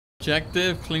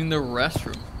Objective, clean the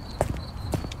restroom.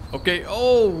 Okay.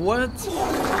 Oh, what?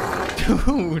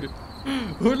 Dude.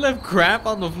 Who left crap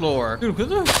on the floor? Dude,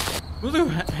 who the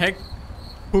heck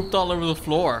pooped all over the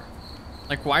floor?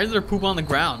 Like, why is there poop on the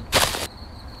ground?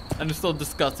 And it's so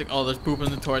disgusting. Oh, there's poop in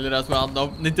the toilet as well.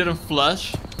 No, they didn't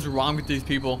flush. What's wrong with these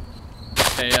people?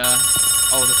 Okay,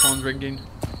 oh, the phone's ringing.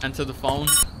 Answer the phone.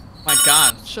 My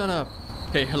God, shut up.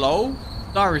 Okay, hello?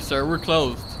 Sorry, sir, we're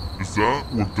closed. Is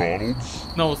that McDonald's?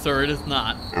 No, sir, it is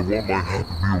not. I want my Happy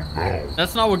Meal now.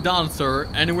 That's not McDonald's, sir.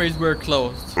 Anyways, we're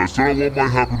closed. I said I want my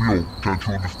Happy Meal. Can't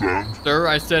you understand? Sir,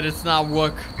 I said it's not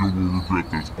work. You will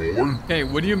regret this, boy. Okay,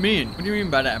 what do you mean? What do you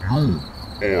mean by that? You are going to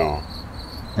be...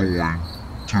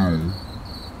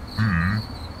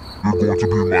 You're going to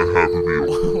be my Happy Meal.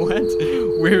 What?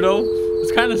 Weirdo.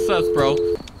 It's kind of sus, bro.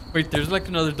 Wait, there's like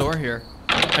another door here.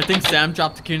 I think Sam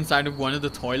dropped the key inside of one of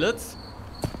the toilets.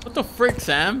 What the frick,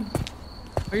 Sam?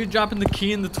 Why are you dropping the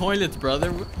key in the toilets,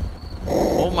 brother?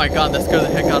 Oh my God, that scared the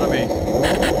heck out of me.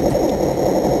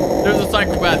 There's a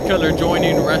psychopath killer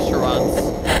joining restaurants.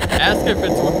 Ask if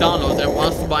it's McDonald's and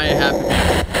wants to buy a Happy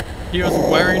Meal. He was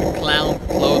wearing clown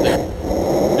clothing.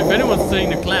 If anyone's seeing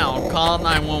the clown, call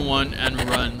 911 and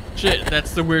run. Shit,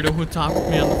 that's the weirdo who talked to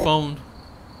me on the phone.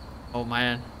 Oh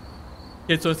man.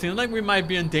 Okay, so it seems like we might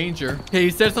be in danger. Okay,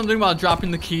 he said something about dropping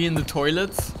the key in the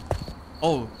toilets.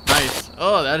 Oh, nice.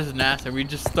 Oh, that is nasty. We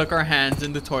just stuck our hands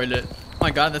in the toilet. Oh my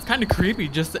God, that's kind of creepy.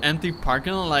 Just the empty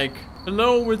parking lot. Like,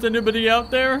 hello, is anybody out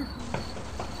there?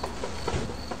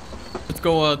 Let's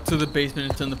go to the basement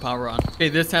and turn the power on. Okay,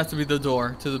 this has to be the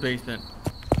door to the basement.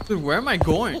 Dude, where am I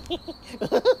going?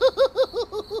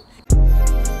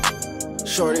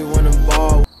 Shorty wanna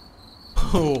ball.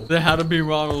 Oh, that had to be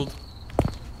Ronald.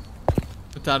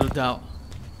 Without a doubt.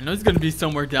 I know he's gonna be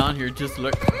somewhere down here. Just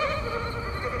look.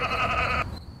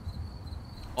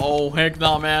 Oh, heck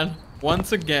no, man.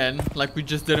 Once again, like we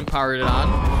just didn't power it on.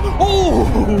 Oh!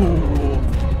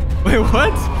 Wait,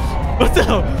 what? What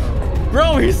the?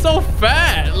 Bro, he's so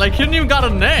fat. Like, he didn't even got a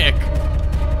neck.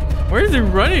 Where is he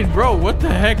running, bro? What the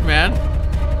heck, man?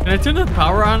 Can I turn the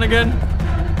power on again?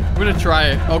 I'm gonna try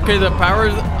it. Okay, the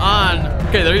power's on.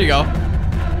 Okay, there you go.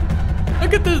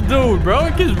 Look at this dude, bro.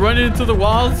 He keeps running into the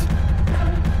walls.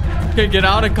 Okay, get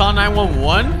out and call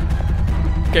 911.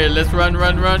 Okay, let's run.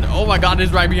 Oh my God,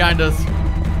 he's right behind us.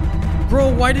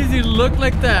 Bro, why does he look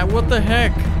like that? What the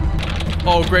heck?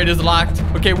 Oh, great, it's locked.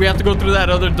 Okay, we have to go through that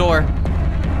other door.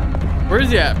 Where is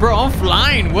he at? Bro, I'm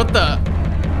flying. What the?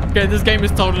 Okay, this game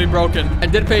is totally broken. I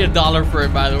did pay $1 for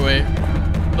it, by the way.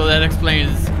 So that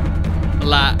explains a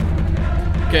lot.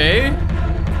 Okay.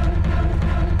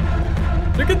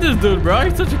 Look at this dude, bro.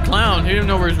 He's such a clown. He didn't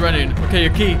know where he's running. Okay, a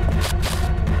key.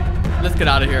 Let's get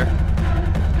out of here.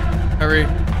 Hurry.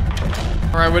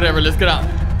 All right, whatever. Let's get out.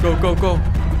 Go.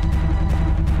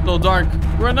 So dark.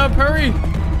 Run up, hurry.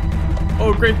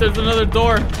 Oh, great. There's another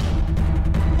door.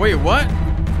 Wait, what?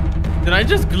 Did I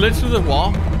just glitch through the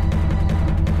wall?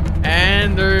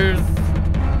 And there's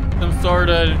some sort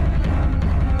of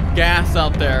gas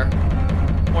out there.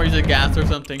 Or is it gas or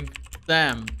something?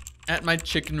 Sam, at my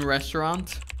chicken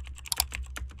restaurant.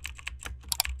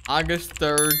 August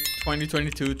 3rd,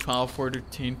 2022,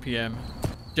 12:14 p.m.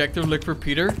 Objective, look for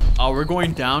Peter. Oh, we're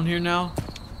going down here now.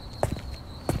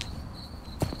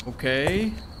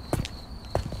 Okay.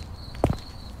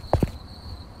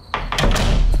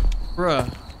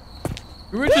 Bruh.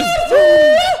 We were just...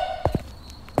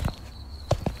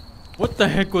 What the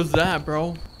heck was that,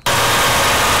 bro?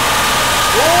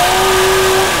 Whoa!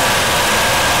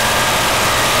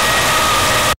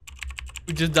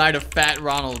 We just died of fat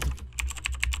Ronald.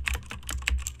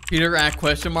 Peter at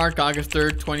question mark, August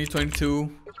 3rd, 2022.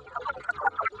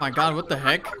 My God, what the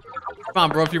heck? Come on,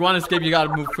 bro. If you want to escape, you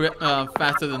gotta move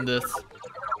faster than this.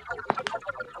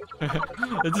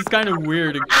 It's just kind of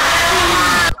weird.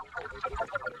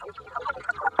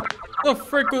 The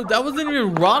frick was that? Wasn't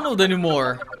even Ronald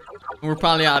anymore. We're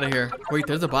probably out of here. Wait,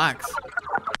 there's a box.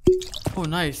 Oh,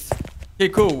 nice. Okay,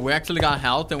 cool. We actually got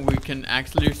health and we can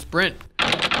actually sprint.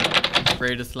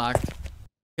 Great, it's locked.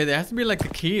 Okay, there has to be like a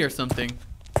key or something.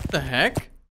 What the heck?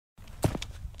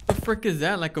 What the frick is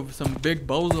that? Like some big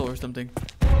bozo or something.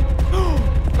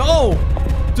 Oh!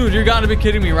 Dude, you gotta be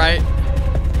kidding me, right?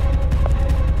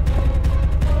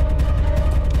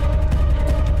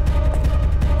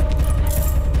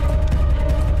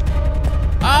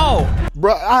 Ow!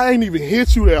 Bro, I ain't even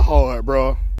hit you that hard,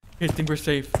 bro. I think we're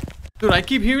safe. Dude, I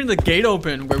keep hearing the gate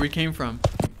open where we came from.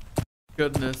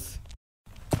 Goodness.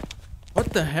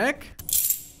 What the heck?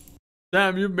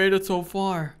 Damn, you made it so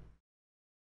far.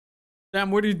 Damn,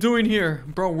 what are you doing here?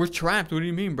 Bro, we're trapped. What do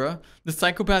you mean, bro? The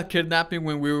psychopath kidnapped me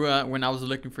when I was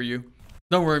looking for you.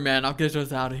 Don't worry, man. I'll get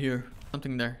us out of here.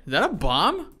 Something there. Is that a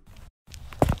bomb?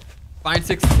 Find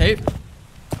 6 tape.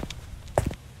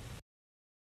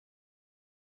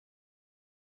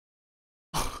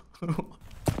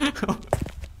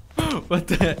 What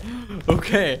the?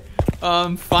 Okay.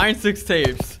 Find 6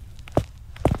 tapes.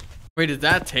 Wait, is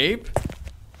that tape?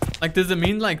 Like, does it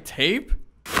mean like tape?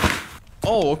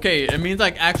 Oh, okay. It means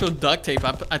like actual duct tape.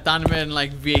 I thought it meant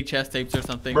like VHS tapes or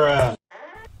something. Bruh.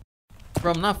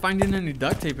 Bro, I'm not finding any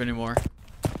duct tape anymore.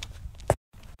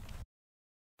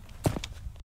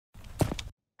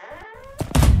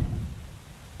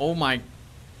 Oh my.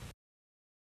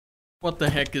 What the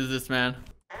heck is this, man?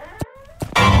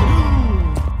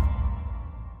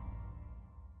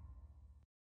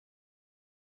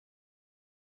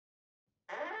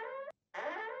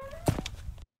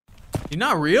 You're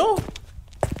not real?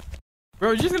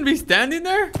 Bro, you're just gonna be standing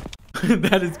there?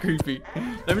 That is creepy.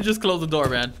 Let me just close the door,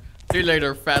 man. See you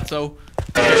later, fatso.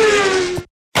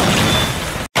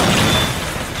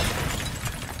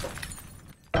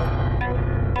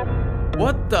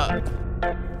 What the?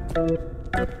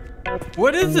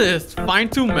 What is this?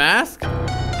 Find 2 mask?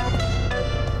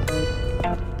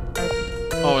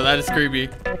 Oh, that is creepy.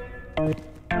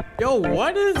 Yo,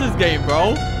 what is this game,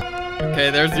 bro?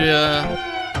 Okay, there's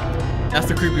the that's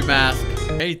the creepy mask.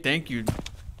 Hey, thank you.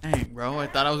 Dang, bro, I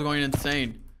thought I was going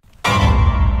insane.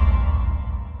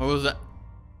 What was that?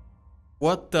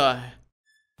 What the?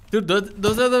 Dude,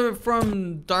 those are the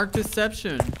from Dark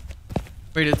Deception.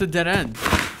 Wait, it's a dead end.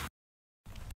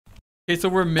 Okay, so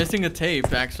we're missing a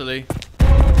tape, actually.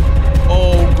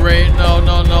 Oh, great. No,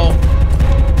 no, no.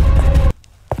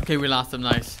 Okay, we lost him.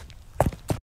 Nice.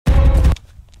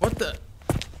 What the?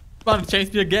 About to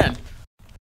chase me again.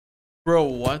 Bro,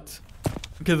 what?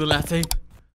 Okay, the last tape.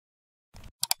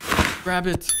 Grab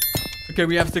it. Okay,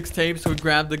 we have 6 tapes. So we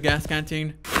grab the gas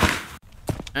canteen.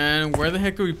 And where the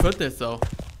heck do we put this, though?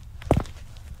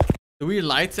 Do we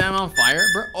light Sam on fire?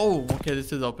 Bro? Oh, okay,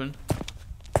 this is open.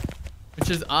 Which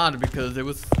is odd because it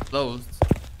was closed.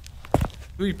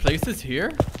 Do we place this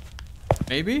here?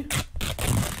 Maybe?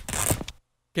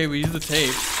 Okay, we use the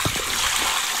tape.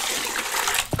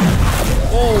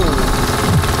 Oh!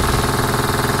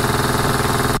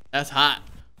 That's hot.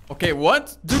 Okay,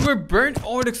 what? Dude, we're burnt.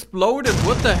 Oh, it exploded.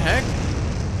 What the heck?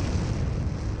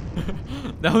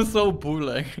 That was so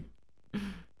bootleg.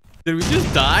 Did we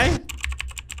just die?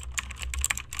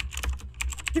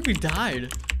 I think we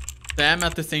died. Sam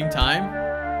at the same time.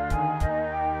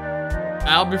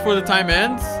 Out before the time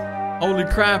ends? Holy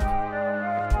crap.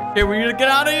 Okay, we need to get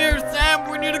out of here, Sam.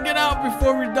 We need to get out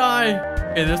before we die.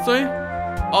 Okay, this way?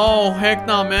 Oh, heck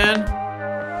no, man.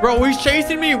 Bro, he's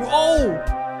chasing me. Oh!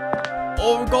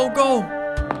 Oh, go, go.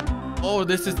 Oh,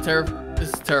 this is terrible. This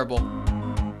is terrible.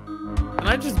 Can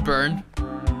I just burn?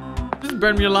 Just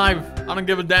burn me alive. I don't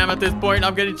give a damn at this point.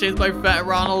 I'm getting chased by Fat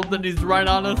Ronald and he's right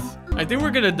on us. I think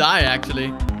we're gonna die,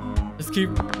 actually. Just keep.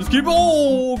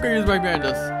 Oh, okay, he's right behind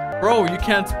us. Bro, you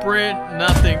can't sprint,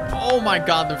 nothing. Oh my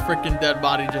god, the freaking dead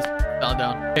body just fell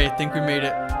down. Okay, I think we made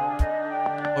it.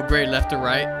 Oh, great, left or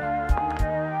right?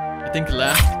 I think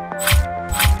left.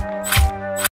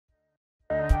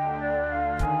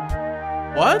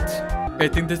 What? Okay, I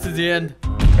think this is the end.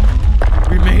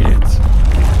 We made it.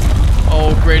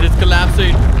 Oh, great, it's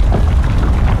collapsing.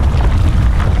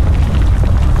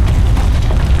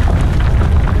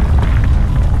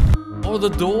 Oh, the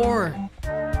door.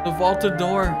 The vaulted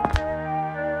door.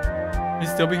 He's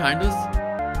still behind us?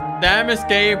 Sam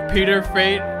escape, Peter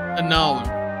fate unknown.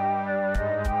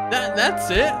 That's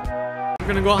it? We're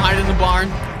gonna go hide in the barn.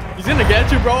 He's gonna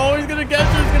get you, bro. He's gonna get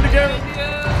you. He's gonna get you.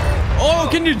 Oh,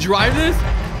 can you drive this?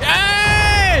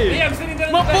 Hey! Hey, I'm sitting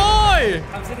down my in the back.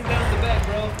 boy! I'm sitting down in the back,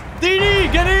 bro.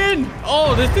 DD, get in!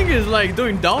 Oh, this thing is like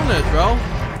doing donuts, bro.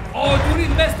 Oh, dude,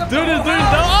 he messed up. Dude is the doing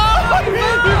whole house.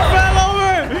 donuts. Oh, he fell over!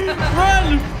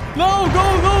 Run! No, go!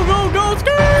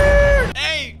 Skirt!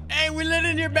 Hey, we lit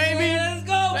in here, baby. Yeah, let's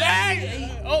go, baby.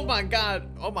 Hey. Oh my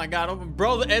god.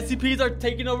 Bro, the SCPs are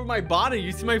taking over my body.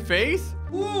 You see my face?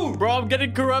 Ooh. Bro, I'm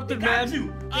getting corrupted, They got man.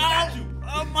 you. They got you.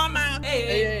 Oh, my man.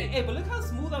 Hey, but look how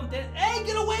smooth I'm dead. Hey,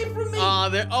 get away from me.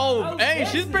 Hey,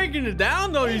 she's breaking it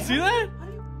down, though. You see that?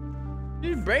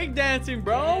 She's breakdancing,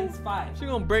 bro. Yeah, it's fine. She's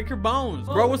gonna break her bones.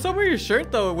 Bro, what's up with your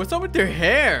shirt, though? What's up with your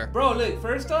hair? Bro, look,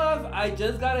 first off, I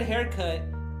just got a haircut,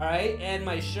 all right? And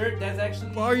my shirt, that's actually...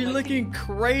 Bro, you're looking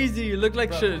crazy. You look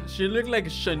like she look like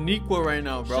Shaniqua right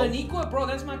now, bro. Shaniqua, bro,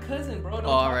 that's my cousin, bro. Don't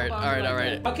all talk right. about me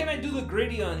like that. How can I do the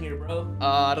gritty on here, bro?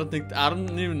 I don't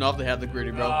even know if they have the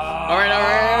gritty, bro. All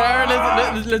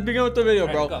right. Let's begin with the video,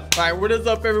 bro. All right, all right, what is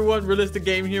up, everyone? Realistic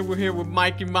Game here. We're here with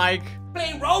Mikey Mike.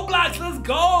 Playing Roblox. Let's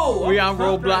go. We I'm on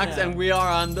pumped right Roblox now. and we are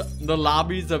on the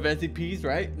lobbies of SCPs,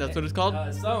 right? That's what it's called.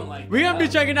 Something like We're gonna be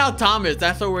that. checking out Thomas.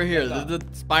 That's why we're here. Yeah. There's the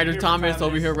Spider Here for Thomas over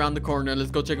Thomas. here around the corner.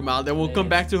 Let's go check him out. Then we'll come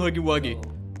back to Huggy Wuggy.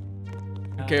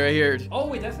 Go. Okay, right here. Oh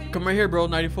wait, that's how you. Come right here, bro.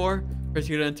 94. Press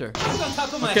here to enter. Someone's on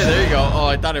top of my Okay, head. there you go. Oh,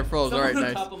 I thought it froze. All right,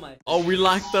 Someone's on nice. top of my head. Oh, we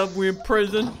locked up. We're in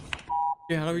prison.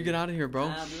 Yeah, how do we get out of here, bro?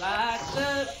 I'm locked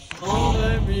up. Oh,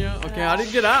 let me out. Okay, how do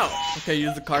you get out? Okay,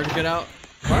 use the card to get out.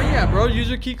 Oh, yeah, bro. Use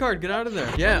your key card. Get out of there.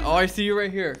 Yeah. Oh, I see you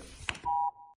right here.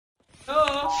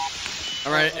 Oh.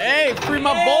 All right. Hey, free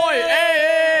my boy.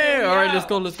 Hey, hey. All right, let's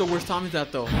go. Let's go. Where's Thomas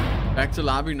at, though? Back to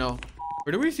lobby? No.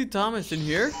 Where do we see Thomas? In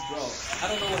here? Bro, I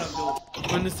don't know what I'm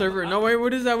doing. On the server. No, wait.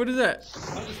 What is that? What is that?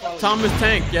 I'm just following Thomas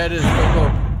Tank. Yeah, it is. Go,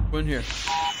 go. Go in here.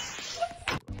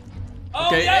 you. Oh,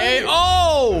 Okay. yeah, Hey. you-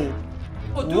 Oh.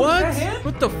 Oh, dude, What? Is that him?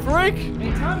 What the frick?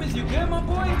 Hey, Thomas, you good, my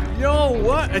boy? Yo,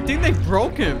 what? I think they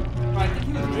broke him. Bro, I think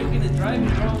he was drinking and driving,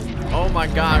 bro. Oh my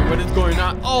god, what is going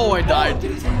on? Oh, I died. Oh,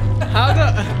 geez.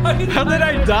 How did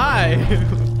I die?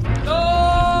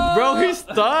 No! Bro, he's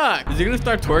stuck. Is he gonna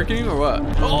start twerking or what?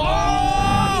 Oh!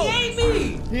 Oh! He ate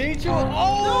me! He ate you?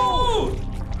 Oh!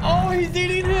 No! Oh, he's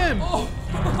eating him. Oh!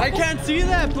 I can't see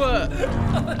that, but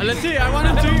let's see. I want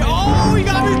him to eat. Oh, he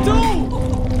got me too.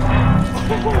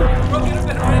 Bro, get a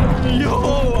better angle.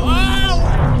 Yo!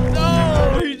 Ow!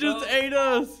 No! He just ate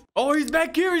us. Oh, he's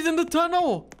back here. He's in the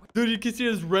tunnel. Dude, you can see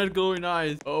his red glowing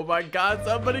eyes. Oh my god,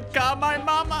 somebody call my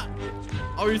mama.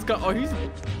 Oh,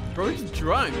 bro, he's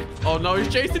drunk. Oh no, he's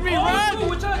chasing me. Oh, Run! dude,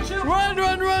 watch out, chill. Run,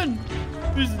 run, run!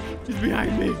 He's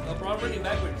behind me. Oh, bro, I'm running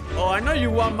backwards. Oh, I know you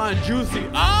want my juicy.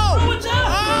 Oh! Bro, watch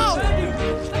out!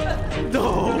 Oh!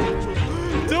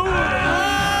 No! Dude!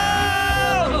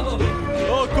 Oh!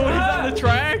 Oh, cool, he's on the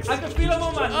tracks. I can feel him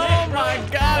on my neck, Oh bro. my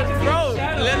god, bro!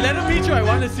 Let him beat you. I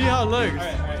want to see how it looks.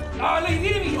 Alright, alright. Oh, look,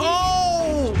 he's eating me.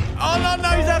 Oh! Oh no, no,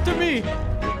 he's after me.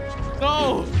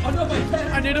 No! Oh, no, my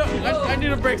head. I need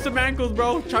to break some ankles,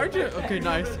 bro. Charge it. Okay,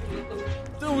 nice.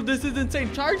 Dude, this is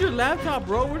insane. Charge your laptop,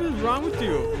 bro. What is wrong with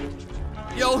you?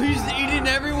 Yo, he's eating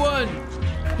everyone.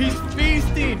 He's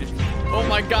feasting. Oh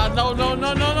my god, no, no,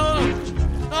 no, no, no.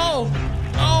 No.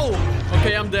 Oh.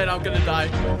 Okay, I'm dead. I'm gonna die.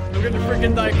 I'm gonna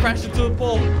freaking die. Crash into the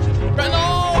pole.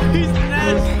 No, he's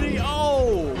nasty.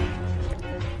 Oh.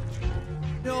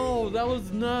 Yo, that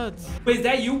was nuts. Wait, is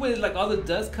that you with like all the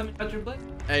dust coming out your butt?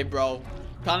 Hey, bro.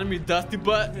 Calling me dusty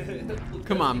butt?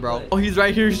 Come on, bro. Oh, he's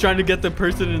right here. He's trying to get the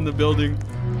person in the building.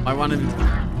 I want him.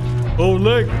 Oh,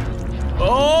 look.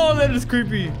 Oh, that is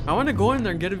creepy. I want to go in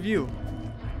there and get a view.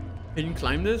 Can you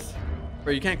climb this?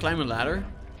 Bro, you can't climb a ladder?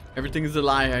 Everything is a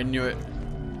lie. I knew it.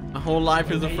 My whole life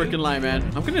is a freaking lie, man.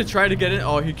 I'm going to try to get it.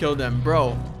 Oh, he killed them.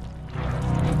 Bro.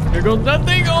 Here goes that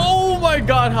thing. Oh, my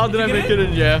God. How did I make it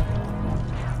in? Yeah.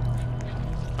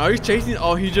 Oh, he's chasing.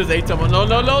 Oh, he just ate someone. No,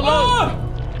 no, no, no. Oh!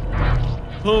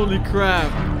 Holy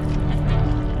crap.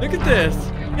 Look at this.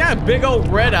 Yeah, big old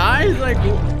red eyes. Like,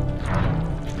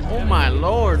 oh my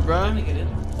lord, bro.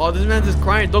 Oh, this man's just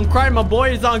crying. Don't cry, my boy.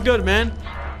 It's all good, man.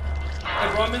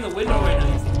 Hey, bro, I'm in the window right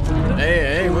now. Hey,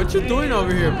 hey, what you doing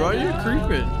over here, bro? You're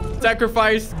creeping.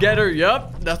 Sacrifice, getter.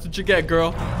 Yup, that's what you get,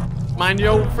 girl. Mind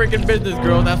your freaking business,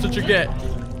 girl. That's what you get.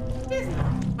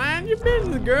 Mind your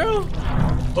business, girl.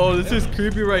 Oh, this is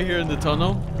creepy right here in the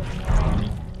tunnel.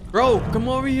 Bro, come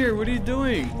over here. What are you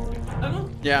doing?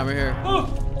 Yeah, I'm here.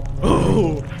 Oh!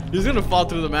 Oh, he's gonna fall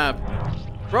through the map.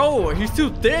 Bro, he's too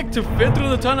thick to fit through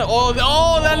the tunnel. Oh,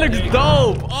 that looks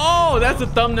dope. Oh, that's a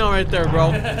thumbnail right there,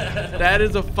 bro. That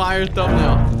is a fire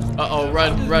thumbnail. Uh-oh,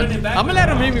 run, run. I'm gonna let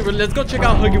him hit me, but let's go check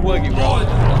out Huggy Wuggy,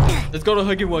 bro. Let's go to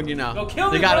Huggy Wuggy now. Go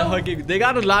kill me, They got a bro. Huggy. They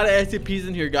got a lot of SCPs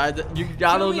in here, guys. You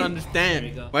gotta Kill me. understand. There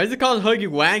you go. Why is it called Huggy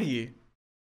Wuggy?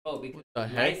 Oh, because The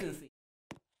heck? licensing.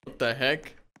 What the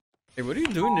heck? Hey, what are you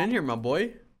doing in here, my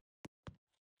boy?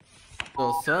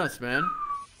 So sus, man.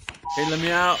 Hey, let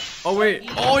me out. Oh, wait.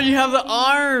 Oh, you have the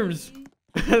arms.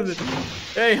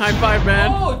 Hey, high five,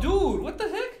 man. Oh, dude, what the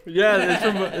heck?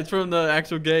 Yeah, it's from the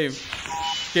actual game.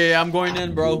 Okay, I'm going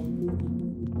in, bro.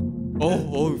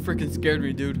 Oh, freaking scared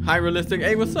me, dude. High realistic.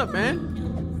 Hey, what's up,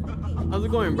 man? How's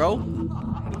it going, bro?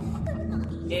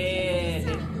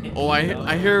 Yeah. Oh,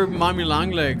 I hear mommy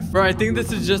long legs. Bro, I think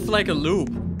this is just like a loop.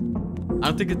 I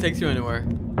don't think it takes you anywhere.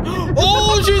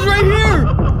 Oh, she's right here.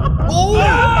 Oh,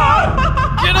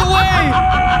 get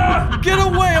away. Get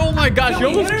away. Oh my gosh, you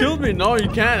almost killed me. No, you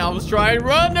can't. I was trying.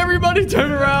 Run, everybody,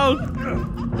 turn around.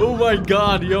 Oh my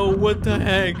God, yo, what the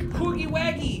heck? Huggy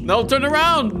Waggy. No, turn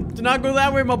around. Do not go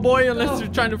that way, my boy, unless you're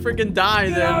trying to freaking die.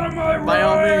 Get then out of my by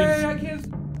all way. means. I can't.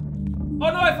 Oh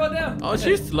no, I fell down. Oh,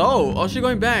 she's slow. Oh, she's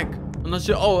going back. I'm not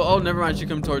sure. Oh, never mind. She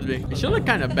come towards me. She look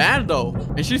kind of bad though,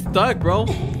 and she's stuck, bro.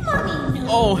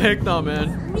 Oh heck no,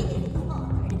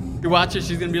 man. You watch it.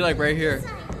 She's gonna be like right here.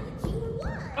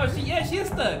 Oh, she is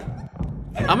stuck.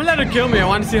 I'm gonna let her kill me. I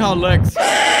want to see how it looks. Oh,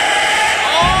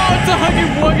 it's a Huggy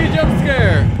Wuggy jump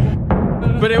scare.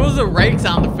 But it was a right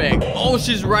sound effect. Oh,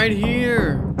 she's right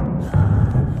here.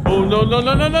 Oh no.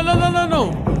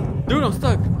 Dude, I'm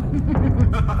stuck.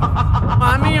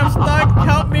 Mommy, I'm stuck.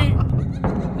 Help me.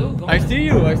 I see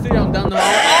you. I'm down the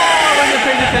hall. Oh, I wasn't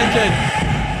paying attention.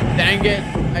 Dang it.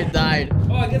 I died.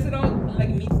 Oh, I guess it all like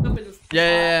meets up in the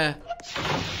Yeah.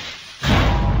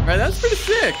 Alright, that's pretty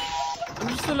sick. I'm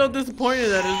just a little disappointed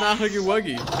that it's not Huggy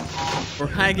Wuggy. Or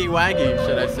Haggy Waggy,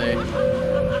 should I say.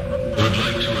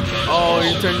 Oh,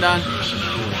 you turned down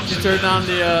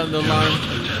the alarm.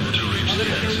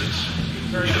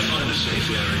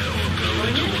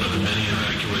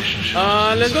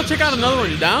 Let's go check out another one.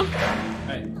 You down?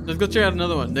 Let's go check out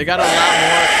another one. They got a lot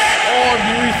more. Oh, if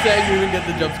you reset, you even get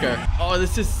the jump scare. Oh,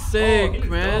 this is sick,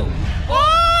 man.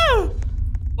 Oh!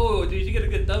 Oh, dude, you get a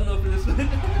good thumbnail for this one.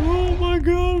 Oh my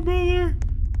god, brother.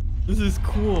 This is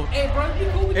cool. Hey, bro, you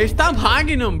cool with Hey, stop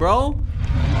hogging them, bro.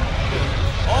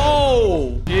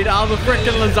 Oh, eat all the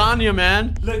freaking lasagna,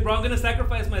 man. Look, bro, I'm gonna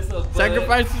sacrifice myself.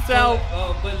 Sacrifice yourself.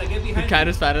 But like, get behind The cat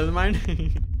is fatter than mine.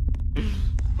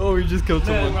 Oh, you just killed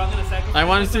someone. Bro, I'm gonna sacrifice I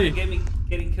want to myself see. and get me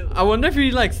getting killed. I wonder if he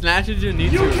like snatches you and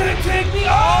needs You you. can't take me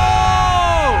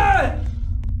on!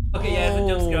 Okay, yeah, there's a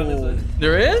jump scare on this one.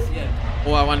 There is? Yeah.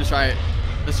 Oh, I want to try it.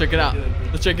 Let's check it out. Do it.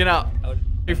 Let's check it out. Oh,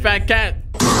 You fat cat.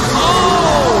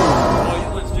 Oh!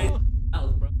 you went straight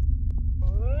out, bro.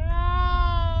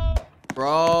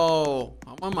 Bro,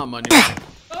 I want my money back.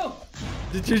 Oh.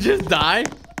 Did you just die?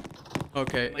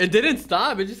 Okay. It didn't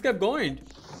stop. It just kept going.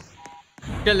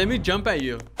 Okay, let me jump at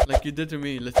you like you did to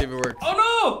me. Let's see if it works. Oh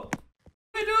no!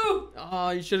 I do. Oh,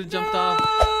 you should have jumped off.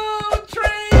 Oh,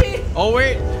 train! Oh,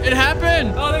 wait. It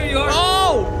happened. Oh, there you are.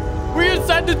 Oh! We're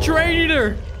inside the train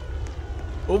eater.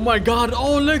 Oh my god.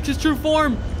 Oh, look, his true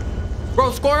form.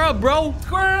 Bro, square up, bro.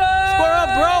 Square up! Square up,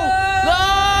 bro.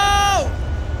 No!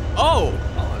 Oh.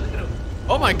 Oh, look at him.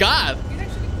 Oh my god. He's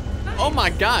actually nice. Oh my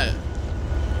god.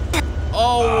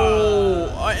 Oh.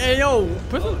 Hey, yo.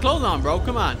 Put some clothes on, bro.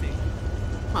 Come on.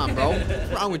 Come on, bro.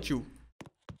 What's wrong with you?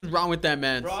 What's wrong with that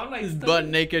man? Bro, I'm like He's stuck. butt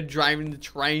naked driving the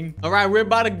train. All right, we're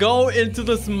about to go into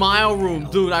the smile room.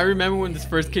 Dude, I remember when this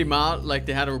first came out, like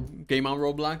they had a game on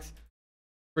Roblox.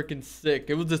 Freaking sick.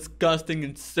 It was disgusting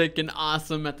and sick and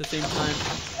awesome at the same time.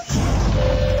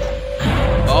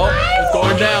 Oh, it's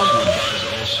going down.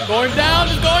 It's going down.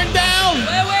 It's going down.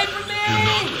 Stay away from me!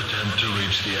 Do not attempt to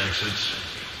reach the exits.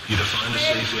 Either find a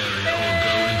safe area or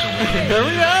go into one of the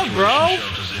Hurry up, bro.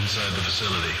 shelters inside the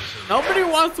facility. Nobody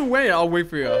wants to wait. I'll wait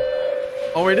for you.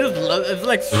 Oh, it is. It's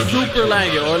like super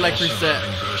laggy or like reset.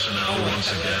 Personnel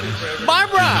once again.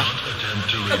 Barbara! Attempt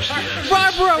to reach the exits.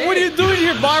 Barbara, what are you doing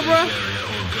here, Barbara? Area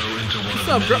or go into one What's of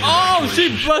up, the bro? many Oh, she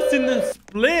evacuation busting the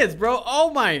splits, bro.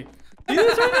 Oh my. See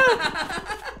this right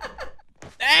now?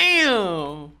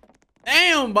 Damn.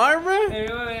 Damn, Barbara.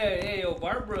 Hey, yo,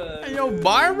 Barbara. Hey, yo,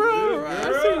 Barbara.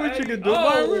 I see what you can do,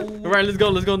 Barbara. Oh. All right, let's go.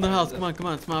 Let's go in the house. Come on, come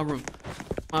on. Smile room.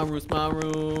 Smile room, smile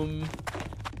room.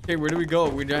 Okay, where do we go?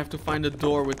 We have to find a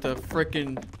door with a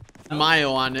freaking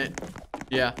smile on it.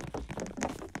 Yeah.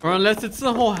 Or unless it's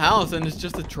the whole house and it's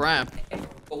just a trap.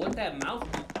 But what that mouth?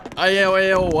 Oh, yeah,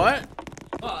 wait, oh, what?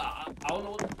 I don't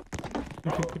know what.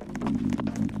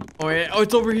 Oh, yeah. Oh,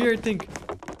 it's over here, I think.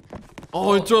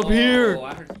 Oh, it's up here. Oh,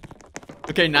 I heard.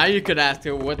 Okay, now you could ask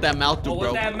her what that mouth do, Oh,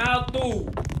 bro. what that mouth do?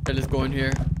 Okay, let's go in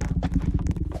here.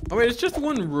 Oh, wait, it's just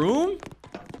one room?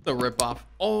 The ripoff.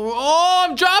 Oh,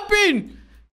 I'm dropping!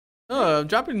 Oh, I'm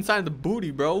dropping inside the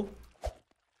booty, bro.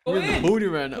 Go Where's the in. booty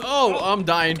ran? Oh, I'm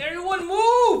dying. Everyone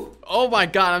move! Oh my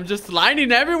god, I'm just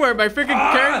sliding everywhere. My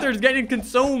freaking character's getting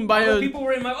consumed by All a... the people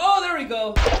were in my. Oh, there we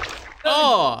go.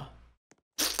 Oh.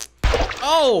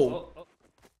 Oh.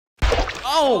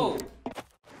 Oh.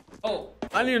 Oh.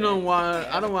 I don't even know why.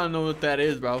 I don't want to know what that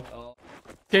is, bro. Oh.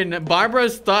 Okay,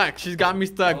 Barbara's stuck. She's got me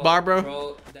stuck, Barbara.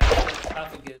 Bro, that's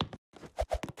tough again.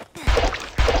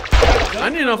 I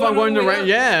don't know if I'm going the right.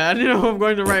 Yeah, I don't know if I'm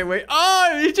going the right way.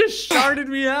 Oh, he just sharded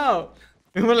me out.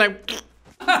 And we're like,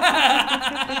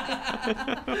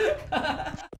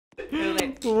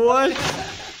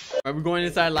 what? Are we going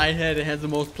inside Lighthead? It has the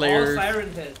most players. All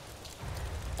siren head.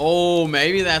 Oh,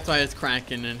 maybe that's why it's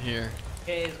cracking in here.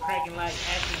 Okay, it's cracking like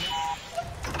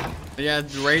action. Yeah,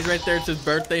 Ray's right there. It's his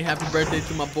birthday. Happy birthday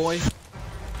to my boy.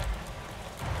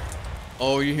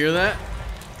 Oh, you hear that?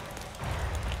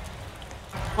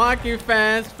 Walking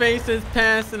fast, faces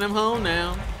pass, and I'm home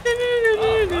now.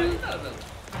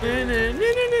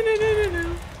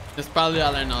 That's probably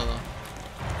all I know though.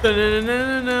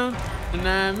 Da-na-na-na-na-na, and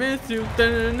I miss you.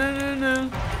 Da-na-na-na-na,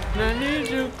 and I need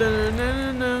you.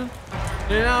 Da-na-na-na-na,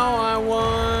 and now I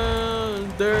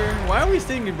wonder. Why are we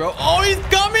singing, bro? Oh, he's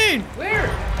coming! Where?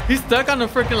 He's stuck on the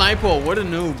freaking light pole. What a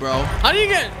noob, bro. How do you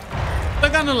get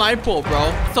stuck on the light pole,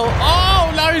 bro? So,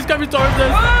 oh, now he's coming towards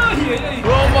us.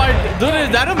 Oh my, dude, is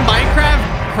that a Minecraft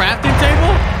crafting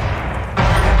table?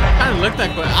 Kind of looked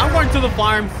like, but I'm going to the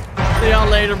farms. See y'all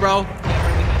later, bro.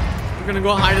 We're gonna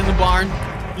go hide in the barn.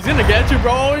 He's gonna get you,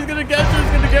 bro. Oh, he's gonna get you.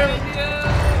 He's gonna get you.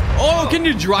 Oh, can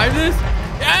you drive this?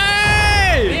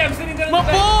 Hey! Yeah, I'm sitting down in my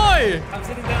the back. boy! I'm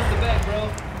sitting down in the back, bro.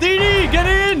 DD, get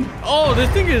in! Oh, this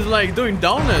thing is like doing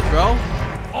donuts, bro.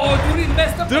 Oh, dude, he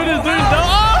messed up. Dude is doing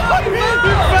donuts. Oh, he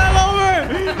fell over!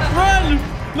 Run!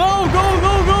 No, go,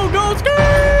 go, go, go!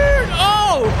 Skirt!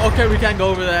 Oh, okay, we can't go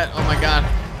over that. Oh my god.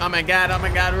 Oh my god, oh my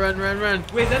god, run, run, run.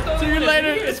 Wait, that's the See you only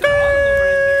later. one.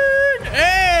 Skirt!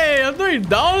 Hey, I'm doing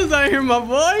donuts out here, my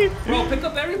boy. Bro, pick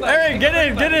up everybody. Hey, get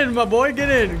in, my boy, get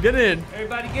in.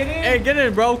 Everybody get in. Hey, get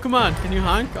in, bro. Come on. Can you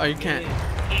honk? Oh, you can't.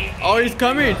 Oh, he's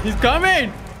coming. He's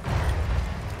coming.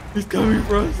 He's coming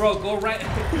for us. Bro, go right.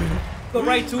 Go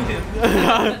right to him.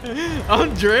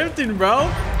 I'm drifting, bro.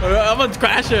 I'm gonna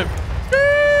crash him.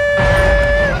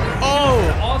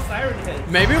 Oh. All siren heads.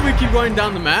 Maybe we keep going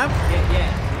down the map.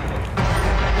 Yeah.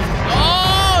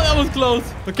 Oh, that was close.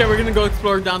 Okay, we're gonna go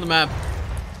explore down the map.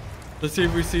 Let's see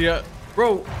if we see it.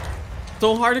 Bro,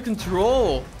 so hard to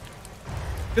control.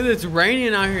 Because it's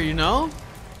raining out here, you know?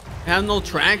 It has no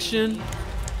traction.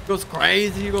 It goes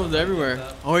crazy. It goes everywhere.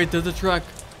 Oh, wait, there's a truck.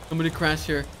 Somebody crashed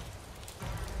here.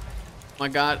 Oh my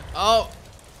god. Oh.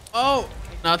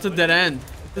 No, it's a dead end.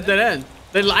 It's a dead end.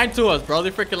 They lied to us, bro.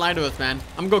 They freaking lied to us, man.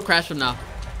 I'm gonna go crash them now.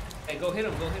 Hey, go hit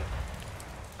him. Go hit him.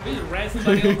 We just ran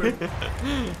somebody over.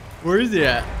 Where is he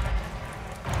at?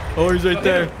 Oh, he's right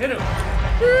there. Hit him.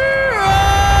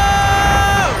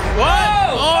 What?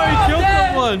 Oh, he killed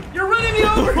someone. You're running me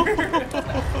over.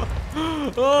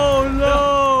 Oh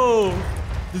no.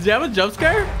 Did you have a jump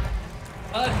scare?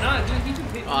 Nah, dude, he just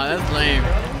hit me. Oh, that's lame.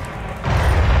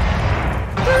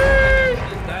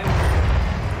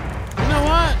 You know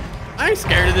what? I ain't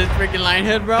scared of this freaking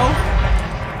linehead, bro.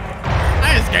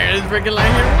 I ain't scared of this freaking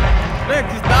linehead. Look,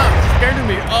 he stopped. He's scared of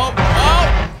me. Oh.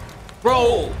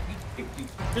 Bro.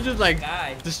 He just like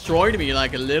destroyed me.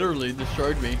 Like, it literally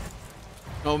destroyed me.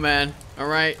 Oh, man. All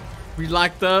right. We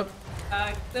locked up.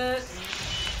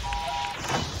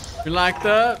 We locked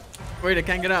up. Wait, I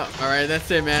can't get out. All right, that's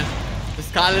it, man.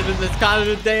 Let's call it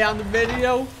a day on the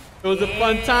video. It was a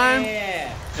fun time.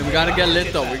 And we gotta get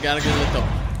lit though.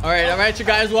 All right, you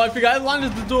guys. Well, if you guys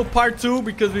wanted to do a part 2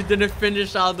 because we didn't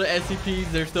finish all the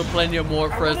SCPs, there's still plenty of more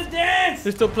for us.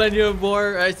 There's still plenty of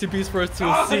more SCPs for us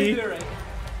to see.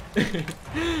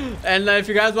 And if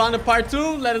you guys want a part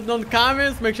 2, let us know in the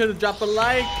comments. Make sure to drop a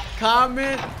like,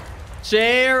 comment,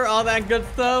 share, all that good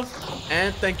stuff.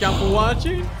 And thank y'all for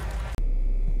watching.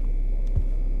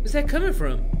 Where's that coming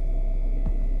from?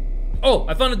 Oh,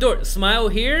 I found a door. Smile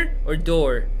here or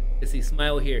door? Let's see,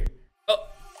 smile here. Oh.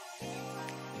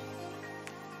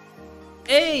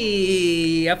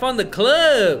 Hey, I found the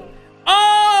club.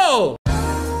 Oh!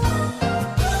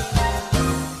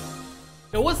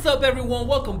 Yo, what's up, everyone?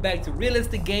 Welcome back to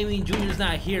Realistic Gaming. Junior's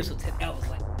not here, so today I was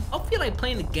like, I feel like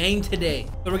playing a game today.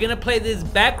 So we're gonna play this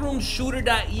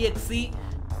backroomshooter.exe.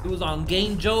 It was on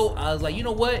Game Joe. I was like, you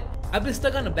know what? I've been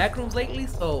stuck on the backrooms lately,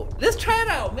 so let's try it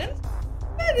out, man.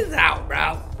 Try this out, bro.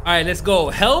 All right, let's go.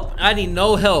 Help? I need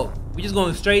no help. We're just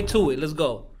going straight to it. Let's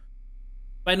go.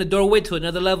 Find the doorway to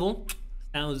another level.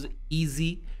 Sounds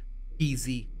easy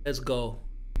peasy. Let's go.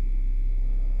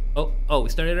 Oh, we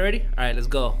started already? All right, let's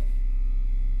go.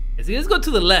 Let's go to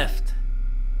the left.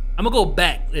 I'm gonna go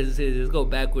back. Let's go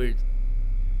backwards.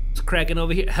 It's cracking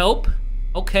over here. Help?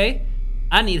 Okay.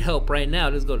 I need help right now.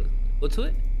 Let's go to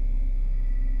it.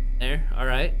 There. All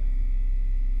right.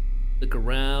 Look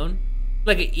around.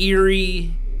 Like an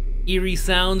eerie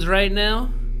sounds right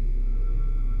now.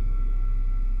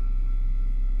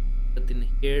 Nothing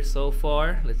here so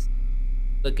far. Let's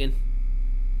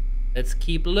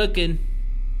keep looking.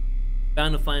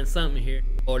 Bound to find something here.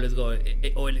 Oh, let's go.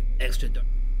 Oh, extra dark.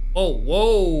 Oh,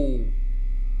 whoa.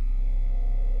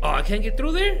 Oh, I can't get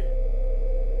through there?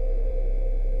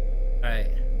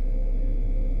 Alright.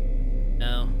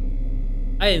 Now,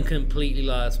 I am completely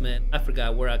lost, man. I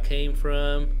forgot where I came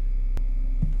from.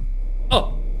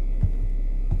 Oh.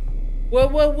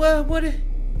 What? Where's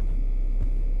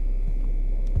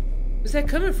that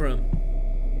coming from?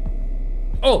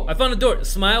 Oh, I found a door.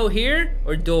 Smile here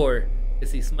or door?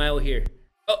 Let's see, smile here.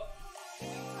 Oh.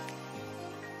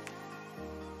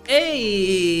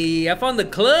 Hey, I found the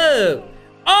club.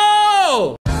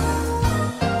 Oh!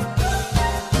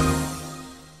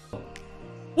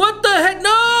 What the heck?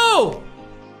 No!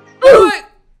 What?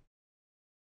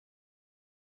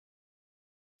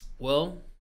 Well,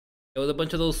 there was a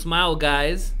bunch of those smile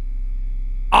guys.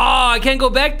 Oh, I can't go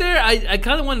back there? I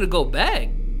kind of wanted to go back.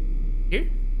 Here?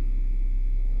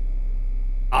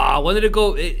 Oh, I wanted to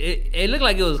go. It looked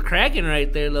like it was cracking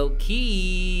right there, low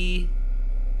key.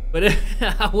 But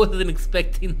I wasn't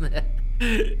expecting that.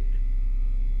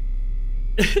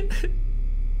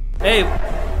 Hey.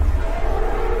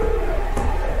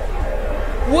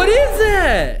 What is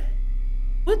that?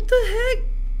 What the heck?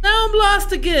 Now I'm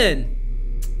lost again.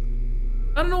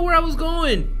 I don't know where I was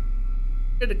going.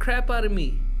 Scared the crap out of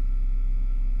me.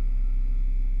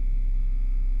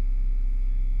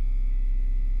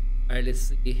 All right, let's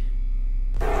see.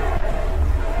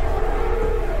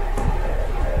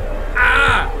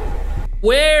 Ah!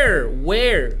 Where?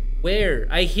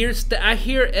 I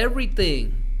hear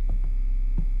everything.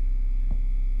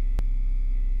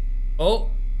 Oh,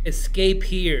 escape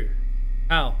here.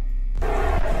 How?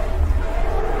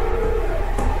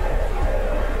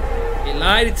 They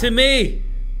lied to me.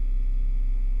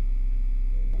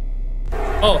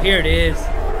 Oh, here it is.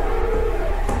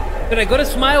 Should I go to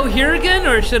Smile here again,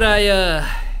 or should I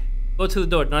go to the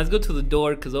door? No, let's go to the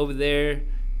door, because over there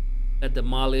got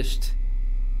demolished.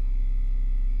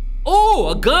 Oh,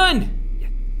 a gun!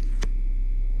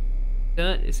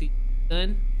 Gun? Is he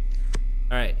gun?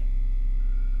 Alright.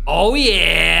 Oh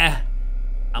yeah!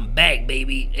 I'm back,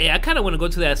 baby. Hey, I kind of want to go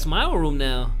to that Smile room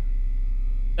now.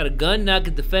 Got a gun, now I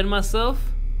can defend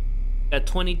myself. Got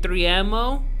 23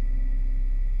 ammo.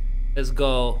 Let's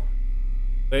go.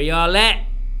 Where y'all at?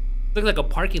 Looks like a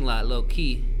parking lot, low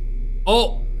key.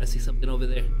 Oh, I see something over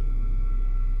there.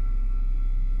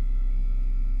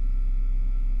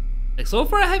 Like, so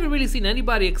far I haven't really seen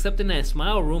anybody except in that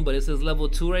Smile room, but it says level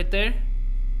 2 right there.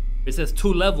 It says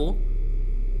 2 level.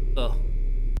 So,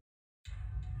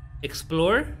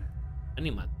 explore. I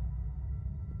need my.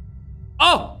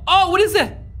 Oh, what is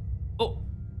that? Oh,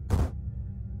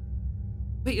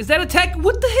 wait, is that a tech?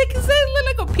 What the heck is that? It look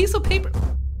like a piece of paper.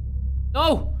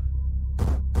 No.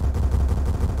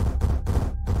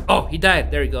 Oh, he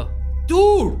died. There we go.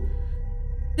 Dude,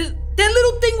 that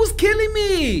little thing was killing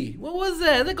me. What was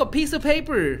that? Like a piece of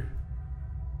paper.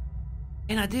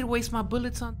 And I did waste my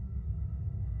bullets on.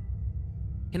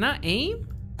 Can I aim?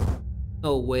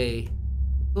 No way.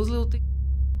 Those little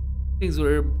things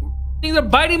are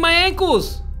biting my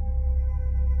ankles.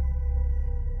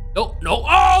 No.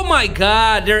 Oh my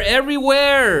God, they're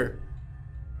everywhere.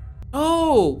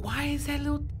 Oh, why is that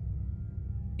little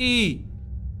thing?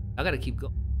 I gotta keep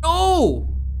going. No!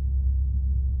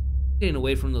 Getting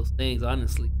away from those things,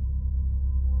 honestly.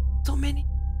 So many.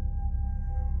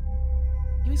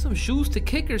 Give me some shoes to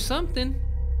kick or something.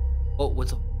 Oh,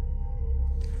 what's up?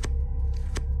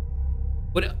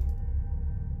 What?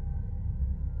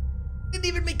 Didn't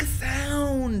even make a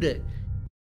sound. At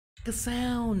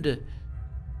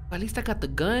least I got the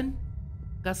gun.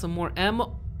 Got some more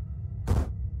ammo.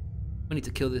 I need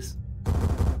to kill this.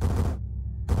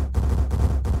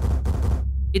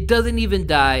 It doesn't even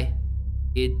die.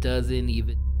 It doesn't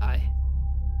even die.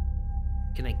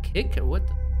 Can I kick or what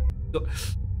the?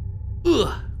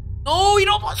 Ugh. No, it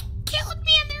almost killed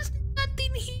me and there's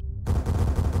nothing here.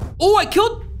 Oh, I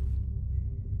killed.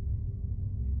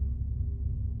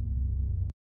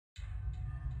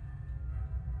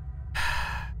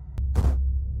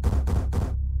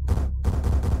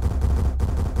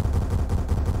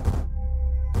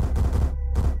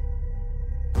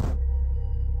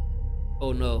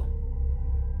 Oh no.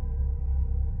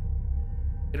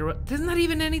 There's not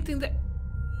even anything that.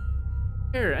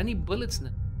 Here, I need bullets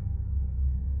now.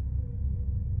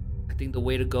 I think the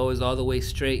way to go is all the way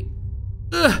straight.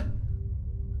 Ugh!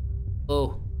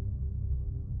 Oh.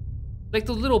 Like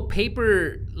those little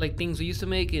paper like things we used to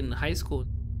make in high school.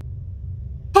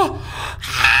 Oh!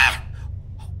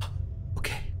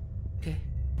 Okay.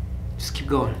 Just keep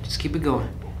going. Just keep it going.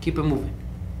 Keep it moving.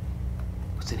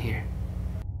 What's in here?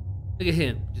 Look at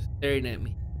him, just staring at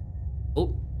me.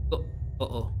 Oh.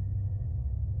 Uh-oh.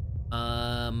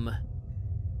 I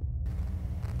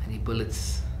need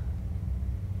bullets.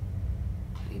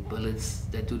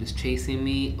 That dude is chasing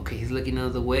me. Okay, he's looking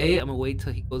another way. I'm gonna wait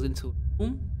till he goes into a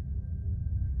room.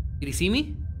 Did he see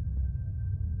me?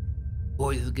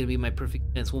 Boy, this is gonna be my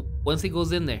perfect chance. Once he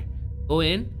goes in there, go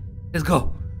in. Let's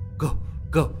go. Go.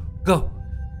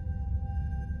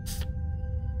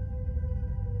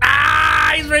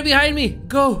 He's right behind me.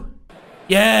 Go.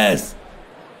 Yes.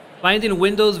 Finding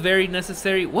windows very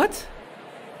necessary. What?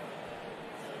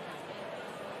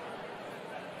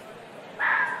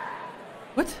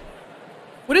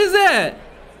 What is that?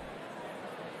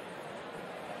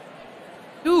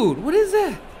 Dude, what is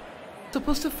that? I'm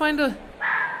supposed to find a...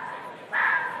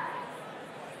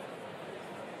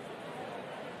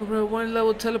 Over 1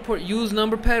 level teleport. Use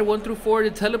number pad 1 through 4 to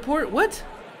teleport? What?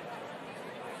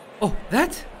 Oh,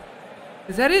 that?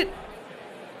 Is that it?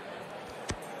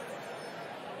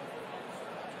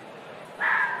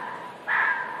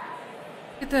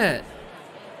 Look at that.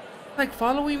 Like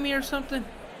following me or something.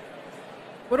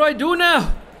 What do I do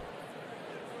now?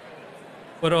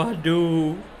 What do I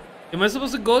do? Am I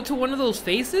supposed to go to one of those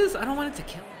faces? I don't want it to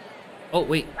kill me. Oh,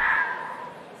 wait.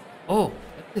 Oh, look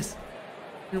at this.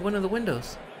 In one of the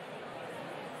windows.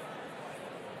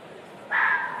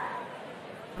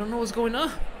 I don't know what's going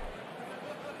on.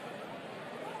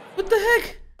 What the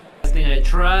heck? Last thing I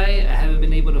try, I haven't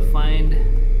been able to find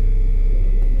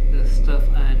the stuff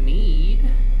I need.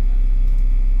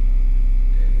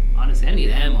 Honestly, I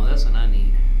need ammo. That's what I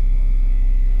need.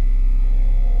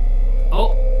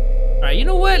 Oh, all right. You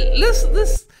know what?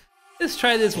 Let's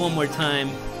try this one more time.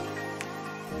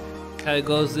 How it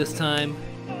goes this time?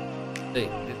 Wait,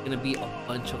 there's gonna be a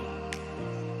bunch of.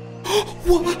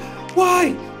 What?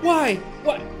 Why? Why?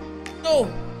 What? No!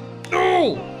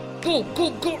 No! Go! Go!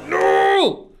 Go!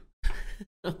 No!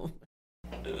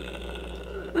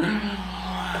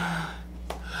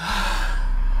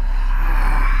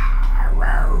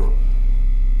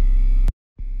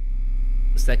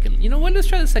 Second. You know what? Let's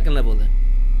try the second level then.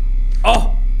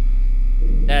 Oh!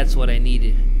 That's what I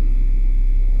needed.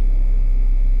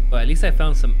 Well, at least I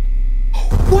found some.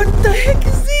 What the heck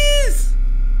is this?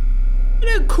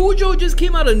 That Cujo just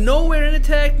came out of nowhere and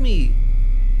attacked me.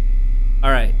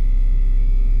 Alright.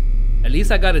 At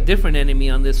least I got a different enemy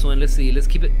on this one. Let's see. Let's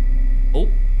keep it. Oh.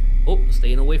 Oh,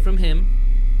 staying away from him.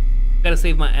 Gotta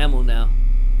save my ammo now.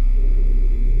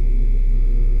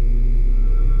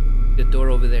 The door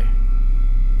over there.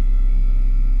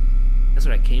 That's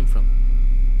where I came from.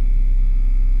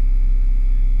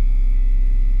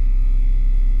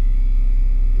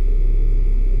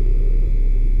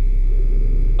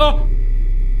 Oh!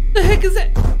 The heck is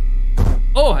that?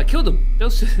 Oh, I killed him.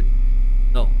 Those.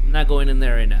 No, I'm not going in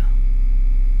there right now.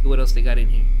 See what else they got in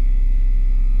here.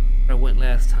 Where I went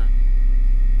last time.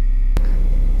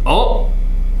 Oh!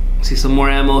 See some more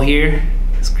ammo here.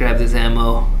 Let's grab this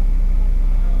ammo.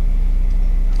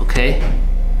 Okay.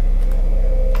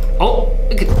 Oh,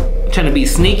 look at, trying to be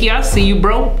sneaky. I see you,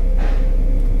 bro.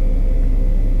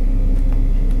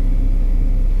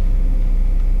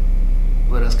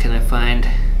 What else can I find?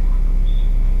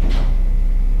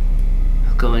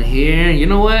 Let's go in here. You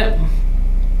know what?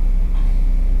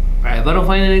 Alright, if I don't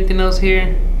find anything else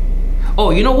here. Oh,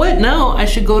 you know what? Now I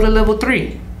should go to level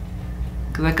 3.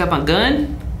 Cause I got my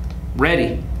gun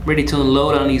ready. Ready to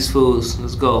unload on these fools.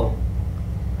 Let's go.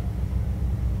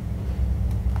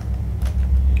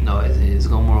 No, let's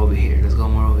go more over here. Let's go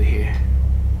more over here.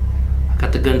 I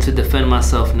got the gun to defend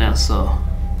myself now, so.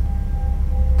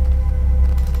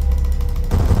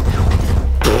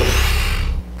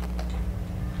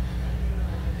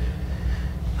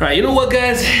 Alright, you know what,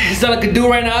 guys? It's all I can do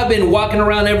right now. I've been walking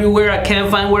around everywhere. I can't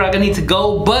find where I need to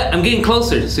go, but I'm getting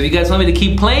closer. So if you guys want me to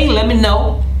keep playing, let me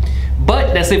know.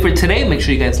 But that's it for today. Make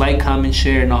sure you guys like, comment,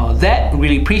 share, and all of that.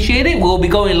 Really appreciate it. We'll be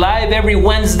going live every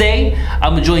Wednesday.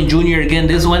 I'm gonna join Junior again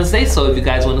this Wednesday. So if you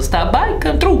guys want to stop by,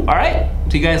 come through. Alright?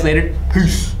 See you guys later.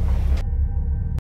 Peace.